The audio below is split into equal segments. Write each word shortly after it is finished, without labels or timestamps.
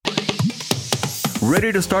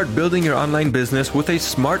Ready to start building your online business with a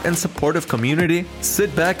smart and supportive community?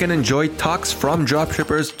 Sit back and enjoy talks from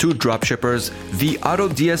dropshippers to dropshippers, the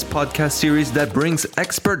AutoDS podcast series that brings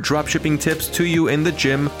expert dropshipping tips to you in the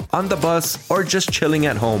gym, on the bus, or just chilling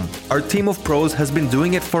at home. Our team of pros has been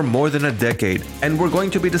doing it for more than a decade, and we're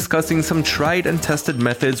going to be discussing some tried and tested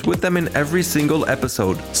methods with them in every single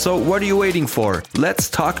episode. So what are you waiting for?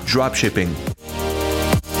 Let's talk dropshipping.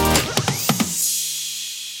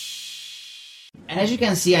 And as you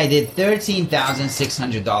can see, I did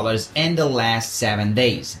 $13,600 in the last 7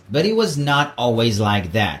 days. But it was not always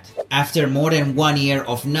like that. After more than 1 year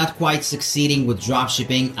of not quite succeeding with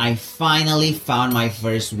dropshipping, I finally found my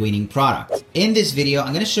first winning product. In this video,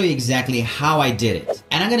 I'm going to show you exactly how I did it.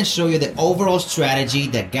 And I'm going to show you the overall strategy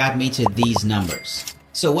that got me to these numbers.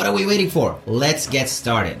 So what are we waiting for? Let's get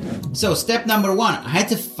started. So step number 1, I had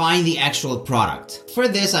to find the actual product. For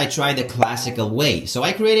this, I tried the classical way. So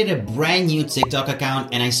I created a brand new TikTok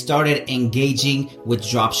account and I started engaging with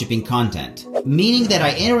dropshipping content. Meaning that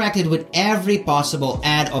I interacted with every possible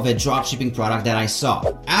ad of a dropshipping product that I saw.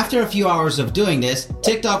 After a few hours of doing this,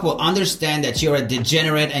 TikTok will understand that you're a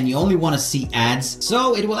degenerate and you only want to see ads.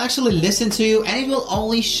 So it will actually listen to you and it will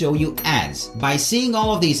only show you ads. By seeing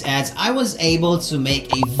all of these ads, I was able to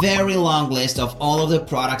make a very long list of all of the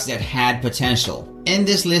products that had potential. In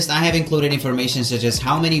this list, I have included information such as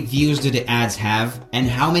how many views do the ads have and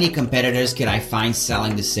how many competitors could I find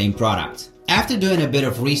selling the same product. After doing a bit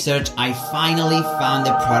of research, I finally found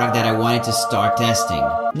the product that I wanted to start testing.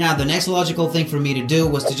 Now, the next logical thing for me to do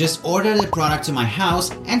was to just order the product to my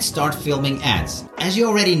house and start filming ads. As you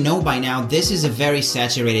already know by now, this is a very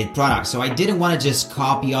saturated product, so I didn't want to just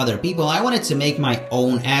copy other people. I wanted to make my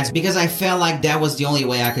own ads because I felt like that was the only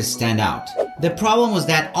way I could stand out. The problem was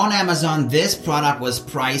that on Amazon, this product was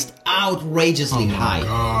priced outrageously high.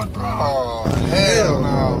 God, bro. Oh, hell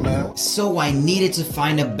no, man. So I needed to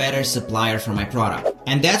find a better supplier for my product.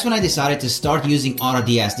 And that's when I decided to start using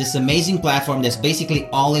AutoDS, this amazing platform that's basically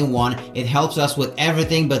all in one. It helps us with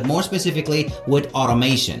everything, but more specifically with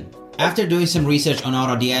automation. After doing some research on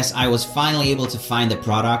AutoDS, I was finally able to find the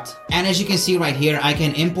product. And as you can see right here, I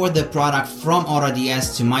can import the product from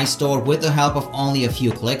AutoDS to my store with the help of only a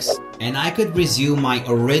few clicks. And I could resume my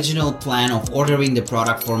original plan of ordering the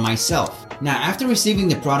product for myself. Now, after receiving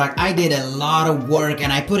the product, I did a lot of work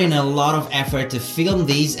and I put in a lot of effort to film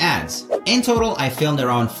these ads. In total, I filmed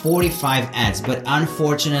around 45 ads, but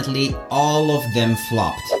unfortunately, all of them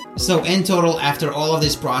flopped. So in total, after all of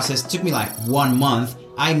this process, took me like 1 month,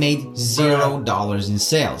 I made $0 in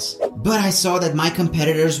sales. But I saw that my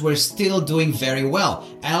competitors were still doing very well.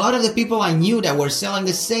 And a lot of the people I knew that were selling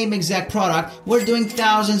the same exact product were doing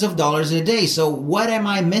thousands of dollars a day. So what am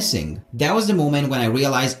I missing? That was the moment when I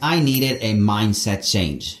realized I needed a mindset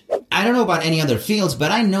change. I don't know about any other fields,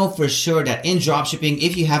 but I know for sure that in dropshipping,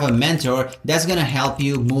 if you have a mentor, that's gonna help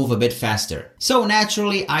you move a bit faster. So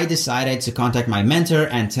naturally, I decided to contact my mentor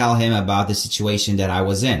and tell him about the situation that I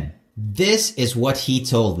was in. This is what he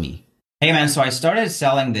told me. Hey man, so I started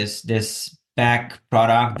selling this back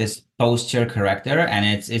product, this posture corrector, and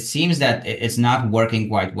it seems that it's not working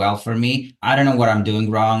quite well for me. I don't know what I'm doing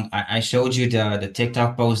wrong. I showed you the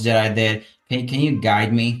TikTok post that I did. Can you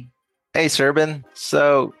guide me? Hey, Serban.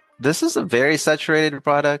 So this is a very saturated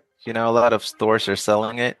product. You know, a lot of stores are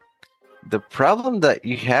selling it. The problem that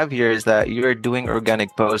you have here is that you're doing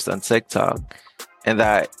organic posts on TikTok and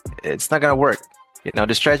that it's not going to work. You know,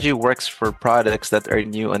 the strategy works for products that are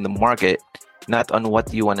new in the market, not on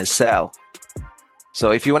what you want to sell.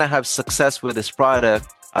 So if you want to have success with this product,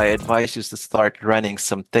 I advise you to start running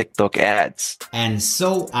some TikTok ads. And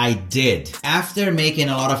so I did. After making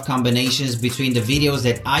a lot of combinations between the videos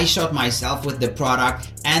that I shot myself with the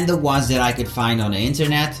product and the ones that I could find on the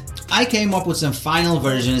internet, I came up with some final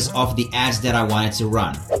versions of the ads that I wanted to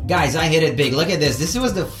run. Guys, I hit it big. Look at this. This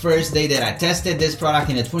was the first day that I tested this product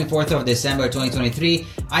in the 24th of December 2023.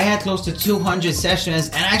 I had close to 200 sessions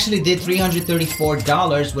and actually did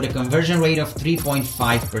 $334 with a conversion rate of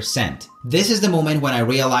 3.5%. This is the moment when I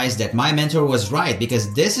realized that my mentor was right,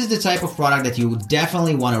 because this is the type of product that you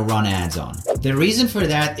definitely want to run ads on. The reason for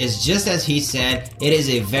that is just as he said, it is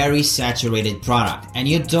a very saturated product and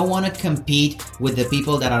you don't want to compete with the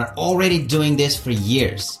people that are already doing this for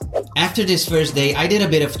years. After this first day, I did a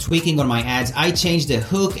bit of tweaking on my ads. I changed the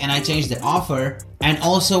hook and I changed the offer. And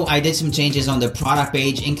also I did some changes on the product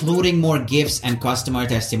page, including more gifts and customer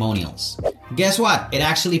testimonials. Guess what? It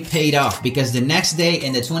actually paid off, because the next day,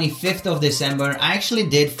 in the 25th of December, I actually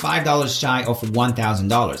did $5 shy of $1,000,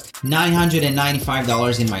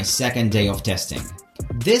 $995 in my second day of testing.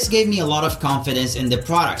 This gave me a lot of confidence in the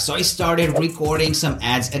product, so I started recording some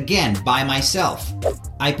ads again by myself.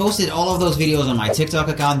 I posted all of those videos on my TikTok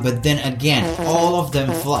account, but then again, all of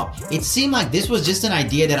them flopped. It seemed like this was just an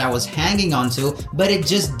idea that I was hanging on to, but it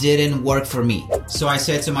just didn't work for me. So I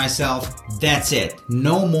said to myself, that's it.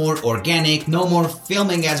 No more organic, no more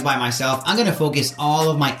filming ads by myself. I'm gonna focus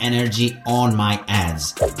all of my energy on my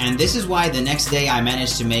ads. And this is why the next day I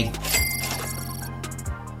managed to make...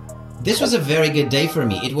 This was a very good day for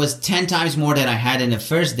me. It was 10 times more than I had in the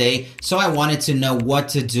first day, so I wanted to know what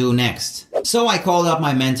to do next. So I called up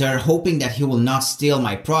my mentor, hoping that he will not steal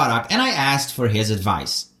my product, and I asked for his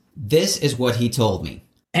advice. This is what he told me.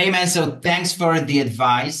 Hey man, so thanks for the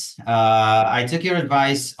advice. I took your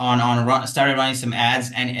advice started running some ads,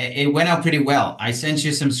 and it went out pretty well. I sent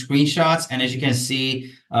you some screenshots, and as you can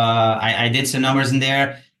see, I did some numbers in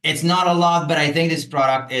there. It's not a lot, but I think this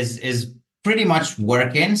product is pretty much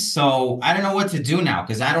working. So I don't know what to do now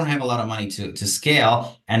because I don't have a lot of money to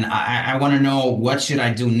scale, and I want to know what should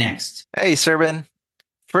I do next. Hey, Serban.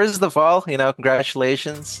 First of all,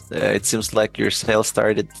 congratulations. It seems like your sales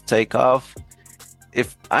started to take off.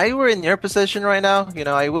 If I were in your position right now,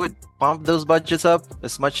 I would pump those budgets up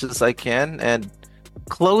as much as I can and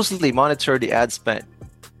closely monitor the ad spend.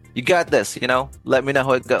 You got this, let me know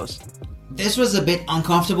how it goes. This was a bit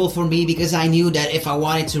uncomfortable for me because I knew that if I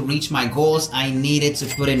wanted to reach my goals, I needed to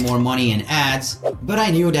put in more money in ads, but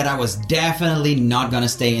I knew that I was definitely not gonna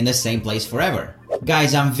stay in the same place forever.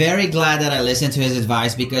 Guys, I'm very glad that I listened to his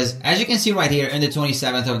advice because as you can see right here, on the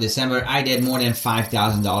 27th of December, I did more than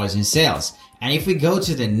 $5,000 in sales. And if we go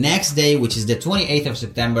to the next day, which is the 28th of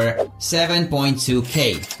September,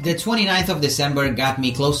 7.2K. The 29th of December got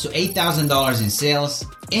me close to $8,000 in sales.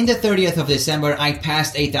 In the 30th of December, I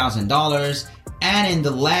passed $8,000. And in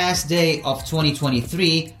the last day of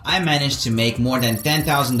 2023, I managed to make more than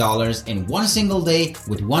 $10,000 in one single day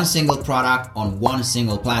with one single product on one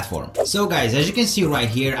single platform. So guys, as you can see right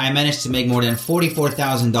here, I managed to make more than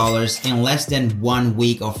 $44,000 in less than 1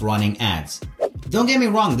 week of running ads. Don't get me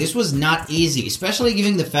wrong, this was not easy, especially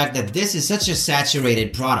given the fact that this is such a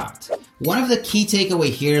saturated product. One of the key takeaway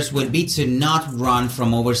here would be to not run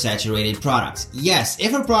from oversaturated products. Yes,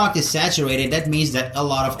 if a product is saturated, that means that a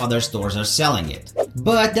lot of other stores are selling it.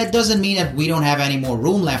 But that doesn't mean that we don't have any more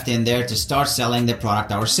room left in there to start selling the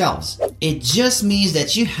product ourselves. It just means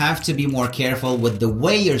that you have to be more careful with the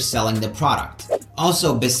way you're selling the product.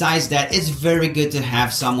 Also, besides that, it's very good to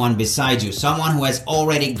have someone beside you, someone who has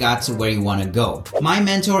already got to where you want to go. My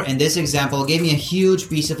mentor in this example gave me a huge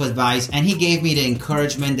piece of advice, and he gave me the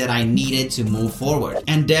encouragement that I needed to move forward.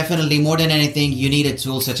 And definitely, more than anything, you need a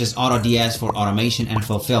tool such as AutoDS for automation and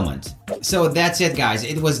fulfillment. So that's it, guys.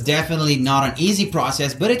 It was definitely not an easy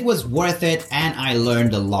process, but it was worth it, and I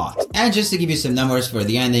learned a lot. And just to give you some numbers for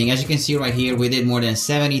the ending, as you can see right here, we did more than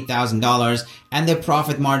 $70,000, and the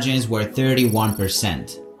profit margins were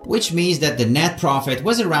 31%, which means that the net profit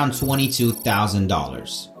was around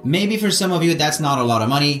 $22,000. Maybe for some of you that's not a lot of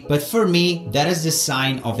money, but for me, that is the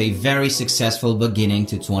sign of a very successful beginning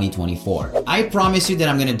to 2024. I promise you that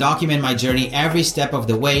I'm going to document my journey every step of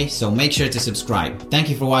the way, so make sure to subscribe. Thank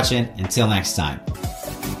you for watching. Until next time.